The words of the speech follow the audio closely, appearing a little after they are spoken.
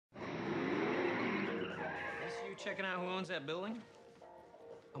checking out who owns that building?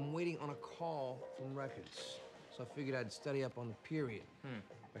 I'm waiting on a call from records, so I figured I'd study up on the period.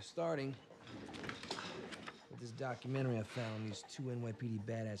 By starting with this documentary I found on these two NYPD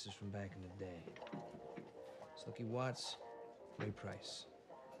badasses from back in the day. Snookie Watts, Ray Price.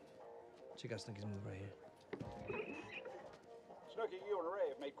 Check out Snookie's move right here. Snookie, you and Ray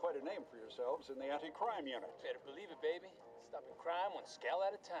have made quite a name for yourselves in the anti-crime unit. Better believe it, baby. Stopping crime one scale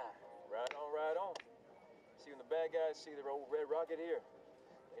at a time. Right on, right on. See, when the bad guys see their old red rocket here,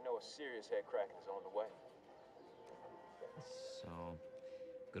 they know a serious head cracking is on the way. So,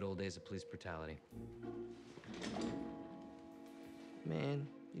 good old days of police brutality. Man,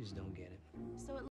 you just don't get it. So it